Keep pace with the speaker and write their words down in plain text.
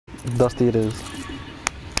Dusty it is.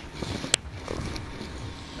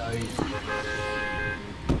 No, he,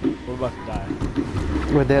 We're about to die.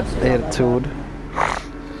 With that That's not that attitude.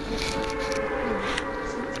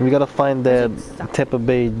 We gotta find that Tampa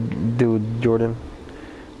Bay dude, Jordan,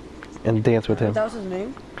 and dance with him. That was his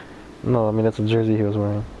name? No, I mean that's a jersey he was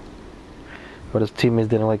wearing. But his teammates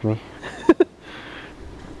didn't like me.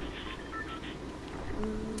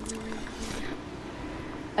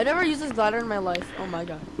 I never used this glider in my life. Oh my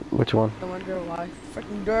god. Which one? I wonder why.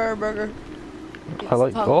 Freaking Durburger. I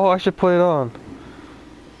like. Oh, I should put it on.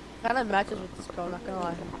 Kind of matches with this girl, not gonna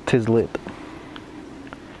lie. Tis lit.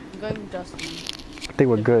 I'm going Dusty. They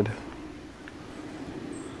were good.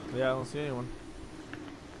 Yeah, I don't see anyone.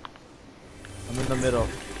 I'm in the middle.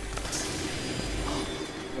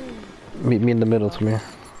 Meet me in the middle, Samir.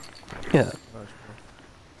 Yeah.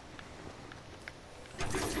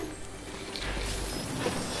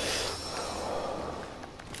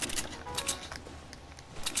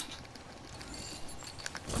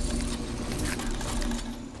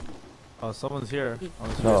 Oh, someone's here.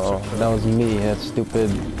 No, that was me. That stupid.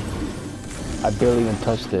 I barely even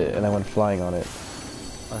touched it, and I went flying on it.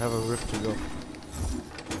 I have a rift to go.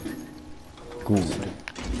 Cool.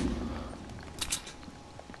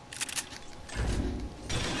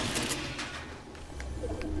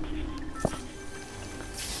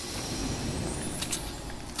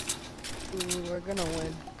 Ooh, we're gonna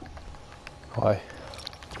win. Why?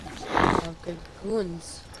 Good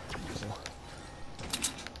goons.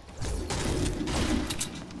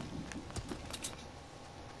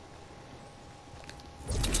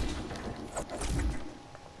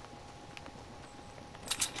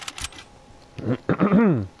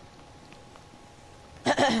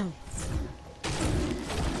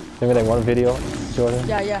 Remember that one video, Jordan?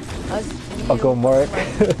 Yeah, yeah. Uncle Mark,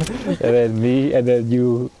 and then me, and then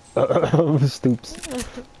you, Stoops. Yes,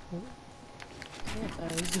 I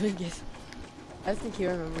was doing it. I think he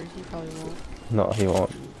remembers. He probably won't. No, he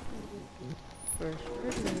won't. For sure.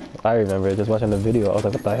 I remember just watching the video. I was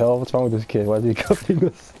like, what the hell? What's wrong with this kid? Why is he copying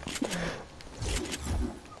us?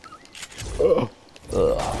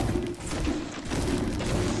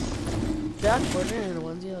 Jack Gordon in a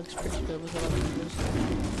onesie looks pretty good with a lot of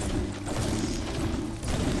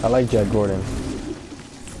I like Jack Gordon.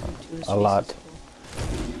 A lot.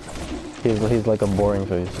 He's like a boring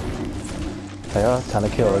face. Like, oh, time to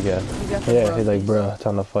kill again. Yeah, he's like, bruh,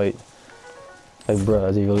 time to fight. Like, bruh,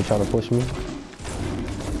 is he really trying to push me?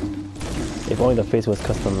 If only the face was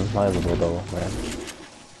customizable though,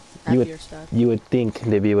 man. You would think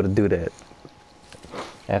they'd be able to do that.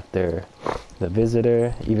 After the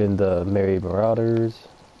Visitor, even the Merry Marauders.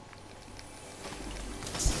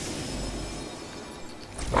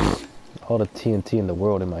 All the TNT in the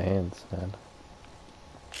world in my hands, man.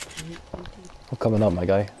 I'm coming up, my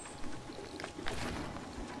guy.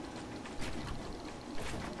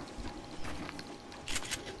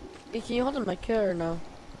 Hey, can you hold the mic here or no?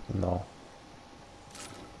 No.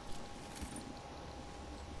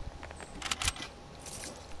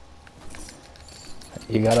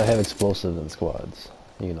 You gotta have explosives in squads.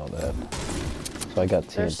 You know that. So I got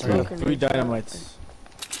TNT. 3 dynamites.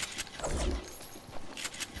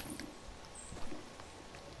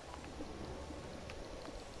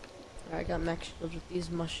 I got max shields with these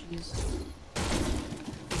mushies.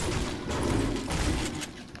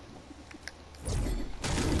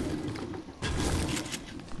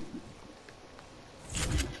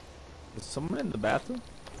 Is someone in the bathroom?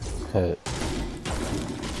 Hey.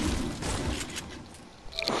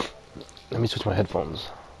 Let me switch my headphones.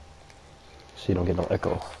 So you don't get no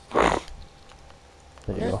echo.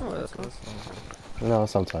 There you go. No,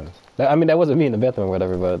 sometimes. I mean, that wasn't me in the bathroom or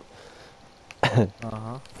whatever, but...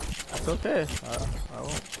 Uh-huh. That's okay. I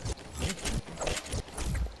won't.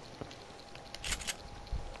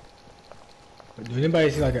 do anybody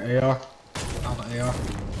see like an AR? I have an AR.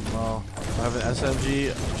 Well, I have an SMG,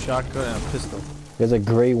 a shotgun, and a pistol. There's a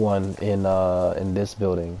gray one in this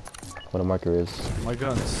building. Where the marker is. My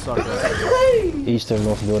guns suck.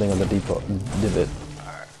 Easternmost building on the depot divot.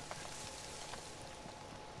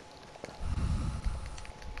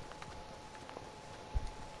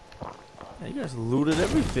 Man, you guys looted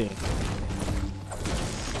everything.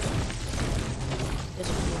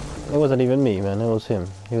 It wasn't even me, man. It was him.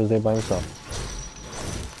 He was there by himself.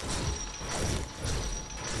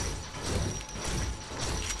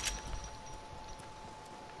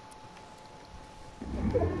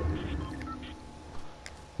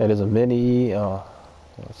 Yeah, there's a mini.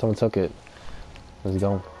 Someone took it. Let's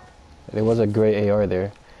go. There was a gray AR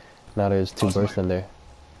there. Now there's 2 bursts in there.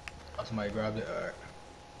 Oh, somebody grabbed it. Alright.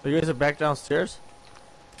 So you guys are back downstairs?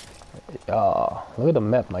 Look at the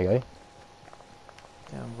map, my guy.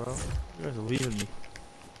 Damn, bro. You guys are leaving me.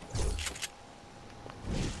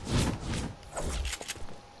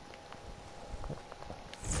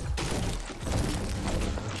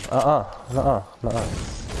 Nuh-uh.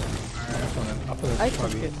 I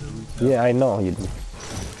took it. Yeah, I know you do.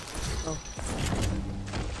 Oh.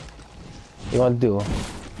 You want to do?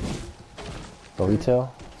 Go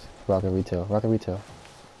retail? Rocket retail. Rocket retail.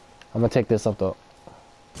 I'm gonna take this up though.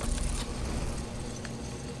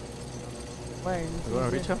 Where? You going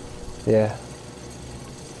to retail? Yeah.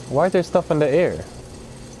 Why is there stuff in the air?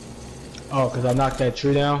 Oh, cause I knocked that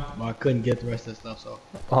tree down, but I couldn't get the rest of the stuff. So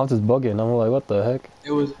I'm just bugging. I'm like, what the heck?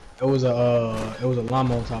 it was a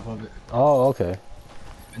llama on top of it, Oh, okay.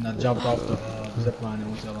 and I jumped off the zip line and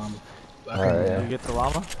went to the llama. But I Alright, couldn't get yeah. Did you get the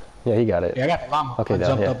llama? Yeah, he got it. Yeah, I got the llama. Okay, I down,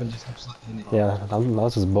 jumped yeah. up and just kept sliding it. Yeah, I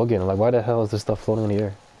was just bugging. I'm like, why the hell is this stuff floating in the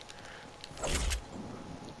air?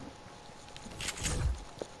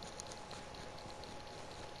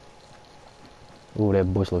 Ooh,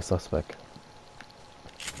 that bush looks suspect.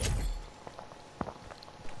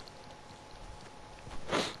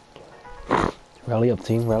 Rally up,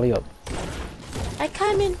 team. Rally up. I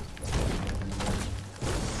come in.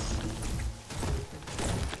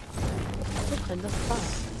 What in the fuck?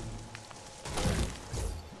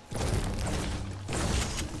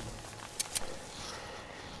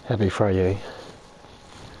 Happy Friday.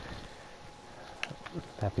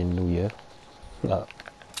 Happy New Year.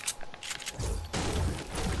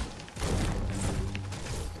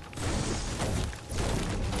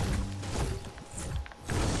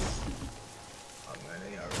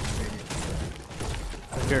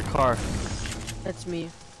 I hear a car. That's me.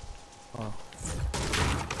 Oh.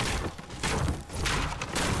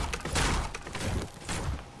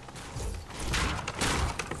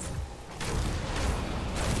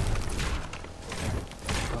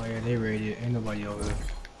 Oh yeah, they raided. Ain't nobody over there.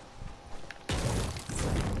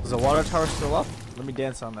 Is the water tower still up? Let me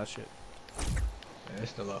dance on that shit. Yeah,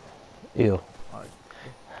 it's still up. Ew. Alright.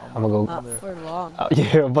 I'm gonna go. Not for long.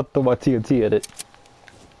 Yeah, I'm about to throw my TNT at it.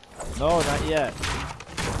 No, not yet.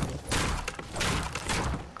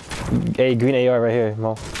 Hey, green AR right here,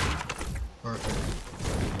 Mo. Perfect.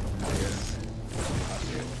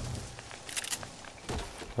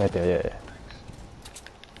 Right there, yeah.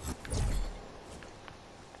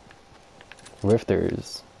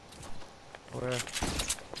 Rifters. Where?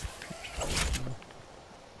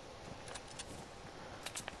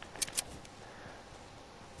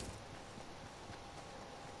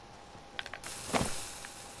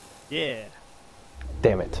 Yeah.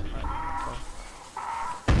 Damn it.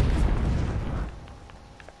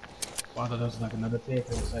 Oh, I thought that was like another thing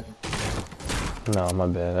for a second. No, my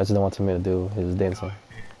bad. That's just what I wanted me to do. Is dancing.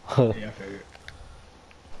 Yeah, I figured.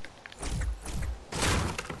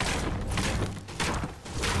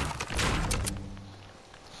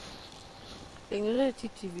 I think there's a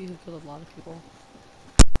TTV who killed a lot of people.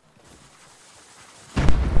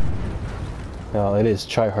 No, it is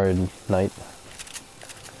try hard night.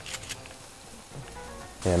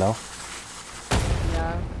 You know?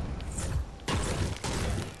 Yeah.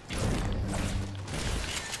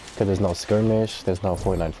 Cause there's no skirmish, there's no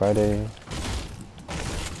Fortnite Friday.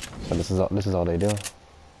 So this is all they do.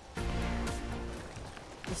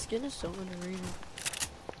 The skin is so underrated.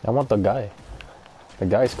 I want the guy. The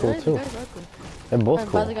guy's cool The too. guys are cool. They're both Alright,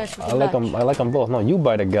 cool. buy the guy for I the like them. match. I like them both. No, you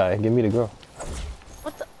buy the guy. Give me the girl.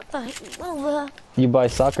 What the heck? Well, You buy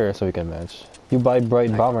soccer so we can match. You buy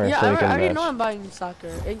bright bomber yeah, so we I can already match. know I'm buying soccer.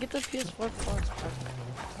 And get the PS4 Plus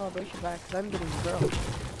celebration back, because I'm getting a girl.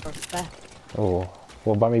 Or back. Oh,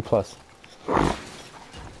 well, buy me plus.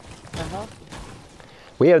 Uh-huh.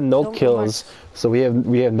 We have no Don't kills, so we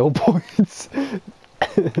have no points.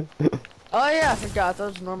 Oh yeah, I forgot.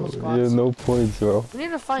 Those normal We have squads. no points, bro. We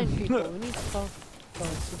need to find people. We need to call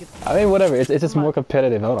to get I mean, whatever. It's just Come on. more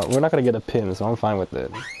competitive. Hold on. We're not gonna get a pin, so I'm fine with it.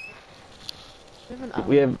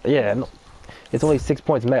 We have, yeah. No, it's only 6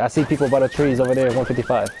 points. Man, I see people by the trees over there.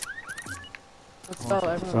 155. Let's go,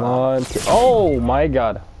 everyone. Come on. Oh my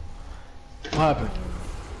God. What happened?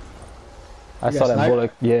 I You saw got that sniped?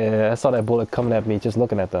 bullet. Yeah, I saw that bullet coming at me just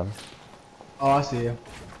looking at them. Oh, I see you.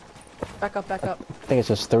 Back up, back up. I think it's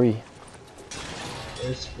just 3.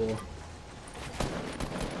 It's 4.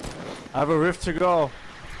 I have a rift to go.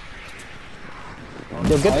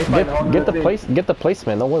 Yo, get the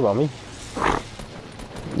placement. Don't worry about me.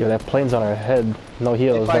 Yo, that plane's on our head. No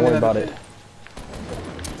heals. Don't worry about it.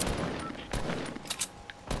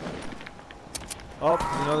 Oh,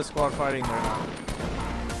 you know the squad fighting there now.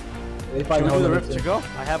 They Can fighting we do the over rift there. to go?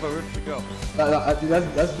 I have a rift to go. That's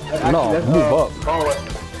No, move up. up.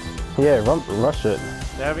 Yeah, rush it.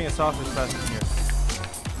 They're having a sausage fest in here.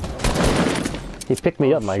 He picked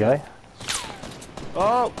me up, my guy.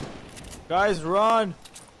 Oh! Guys, run!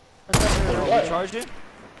 Oh, charge it?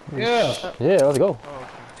 Yeah. Yeah, let's go. Oh,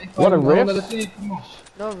 okay. What a rift.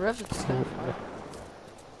 No rift, it's still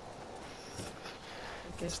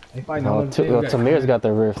fine. Okay. No, Tamir's got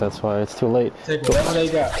the rift, that's why it's too late. Take whatever they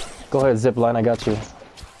got. Go ahead, zipline, I got you.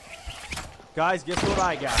 Guys, guess what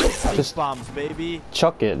I got? Just bombs, baby.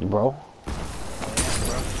 Chuck it, bro.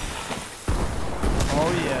 Oh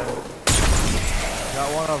yeah. Got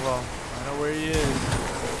one of them. I know where he is.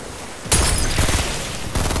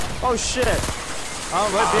 Oh shit! Oh,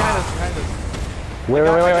 right behind us, behind us. Wait.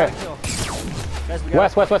 Guys, we got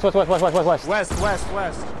West. West.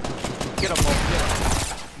 Get him, Mo. Get him.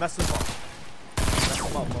 Mess him up. Mess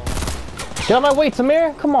him up, Mo. Get out of my way,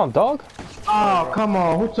 Tamir. Come on, dog. Oh, come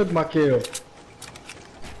on. Who took my kill?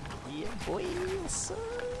 Yeah, boy, son.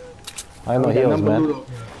 I have no heals, man.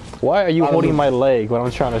 Why are you holding my leg when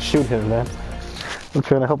I'm trying to shoot him, man? I'm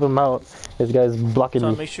trying to help him out. This guy's blocking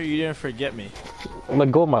me. Make sure you didn't forget me.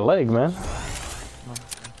 Let go of my leg, man.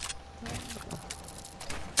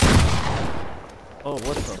 Oh,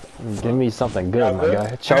 what the? Give me something good, my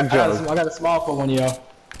guy. Chug jug. I got a small for one of y'all.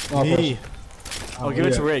 Me. Oh, give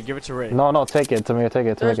it to Ray. Give it to Ray. No, take it, Tamir. Take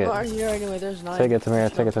it. There's more here anyway. There's 9. Take it,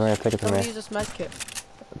 Tamir. Take it, Tamir. Somebody use this med kit.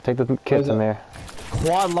 Take the kit, Tamir.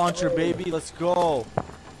 Quad launcher, baby. Let's go.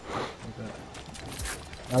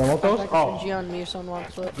 I don't want those? Oh. On me if someone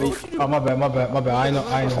wants it. Oh, my bad. I know.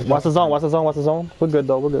 What's the zone? We're good,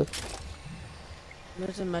 though. We're good.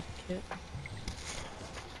 There's a med kit.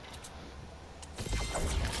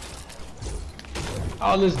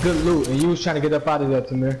 All this good loot, and you was trying to get up out of there,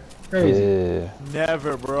 Tamir. Crazy. Yeah.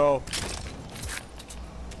 Never, bro.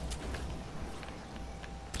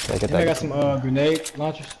 I got some grenade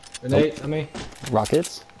launchers. Grenades, I mean.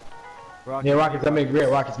 Rockets? Yeah, rockets. I mean, great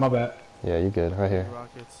rockets. My bad. Yeah, you good. Right here.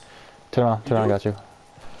 Rockets. Turn on. I got you.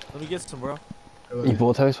 Let me get some, bro. You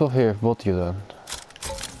both have yourself here. Both of you, then.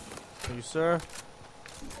 Thank you, sir.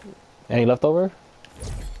 Any leftover?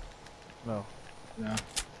 No. No.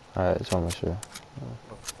 Alright, just wanna make sure.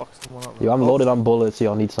 Fuck someone up. Yo, I'm loaded on bullets.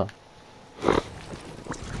 Y'all need some.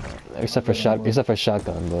 Except for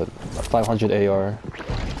shotgun, but 500 AR,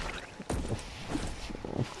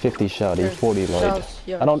 50 shotty, 40 light.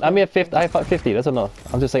 I mean, 50. I have 50. That's enough.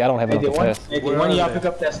 I'm just saying I don't have enough to pass. Hey, did one of y'all pick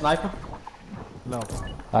up that sniper? No.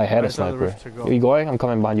 I had a sniper. You going? I'm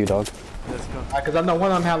coming behind you, dog. Let's go. Cause I know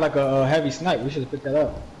one of them had like a heavy snipe. We should have picked that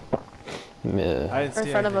up. Yeah. I didn't see in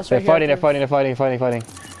front of us. They're Right fighting.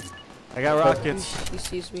 I got rockets. He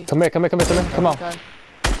sees me. Come here. Come on. Okay.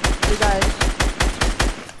 You guys.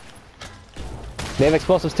 They have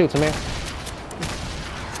explosives too, Tamir.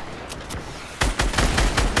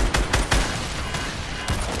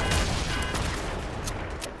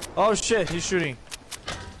 Oh shit, he's shooting.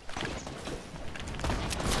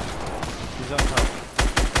 He's on top.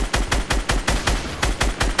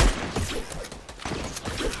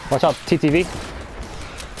 Watch out, TTV.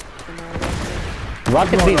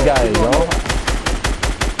 Rocket these guys, yo.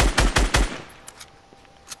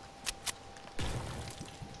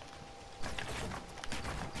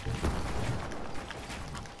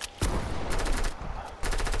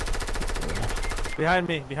 Behind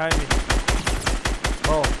me.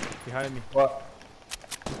 Oh, behind me. What?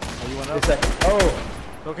 Oh, you went up? Oh.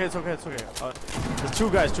 It's okay. There's two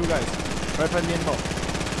guys. Right by the info.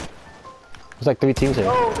 There's like 3 teams here.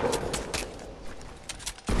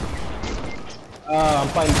 I'm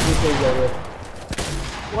fighting 2 things over here.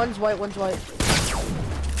 One's white.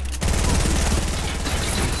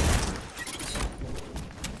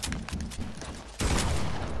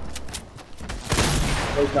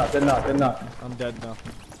 They're not. I'm dead now.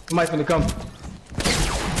 Somebody's gonna come.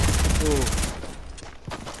 Ooh.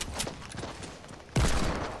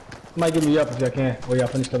 Somebody give me up if y'all can. Oh, y'all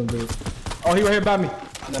finish killing dude. Oh, he right here by me.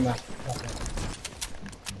 Never mind.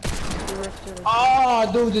 Oh,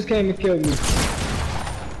 dude just came and killed me.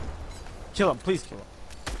 Kill him, please kill him.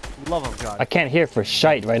 Love of God. I can't hear for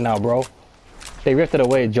shite right now, bro. They ripped it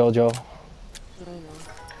away, Jojo.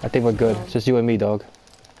 I think we're good. It's just you and me, dog.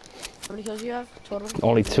 How many kills do you have total?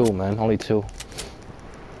 Only 2, man. Only 2.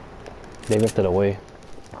 They ripped it away.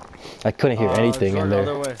 I couldn't hear anything in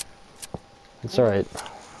there. Way. It's alright.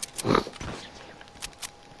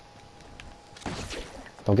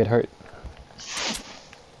 Don't get hurt.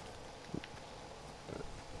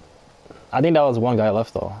 I think that was one guy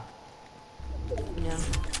left though. Yeah.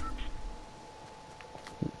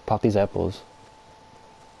 Pop these apples.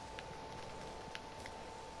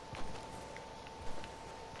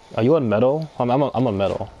 Are you on metal? I'm on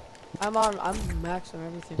metal. I'm max on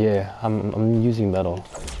everything. Yeah, I'm using metal.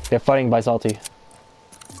 They're fighting by salty.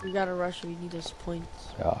 We gotta rush. We need those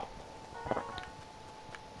points. Yeah.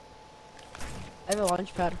 I have a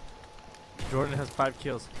launch pad. Jordan has 5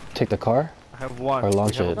 kills. Take the car I have 1. or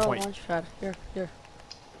launch We have it. a No, point. launch pad. Here.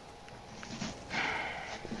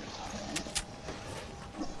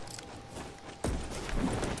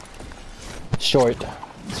 Short.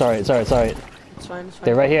 Sorry. It's fine. It's fine.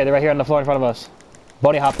 They're right here. They're right here on the floor in front of us.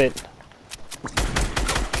 Bunny hop it.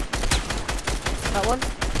 That one.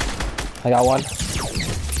 I got one.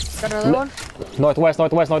 Got another one. Northwest.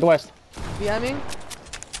 Behind me.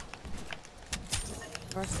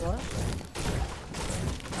 North what?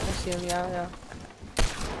 I see him. Yeah.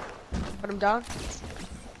 Put him down.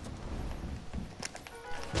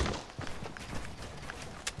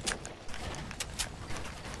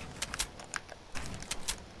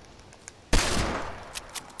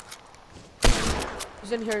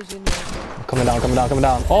 He's in here. Coming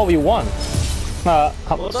down. Oh, we won.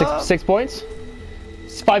 Six points?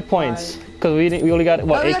 It's 5 points. Because we only got,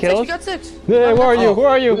 what, 8 kills? We got 6. Yeah, where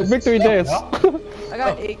are you? Victory dance. I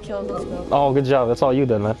got 8 kills. Let's go. Oh, good job. That's all you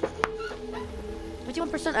done, man.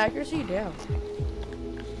 51% accuracy? Damn.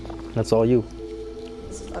 That's all you.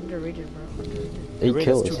 This is underrated, bro. Underrated. 8 Rated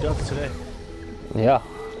kills. 2 ducks today. Yeah.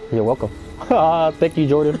 You're welcome. Thank you,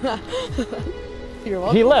 Jordan. You're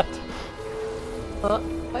welcome. He left.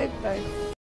 Bye.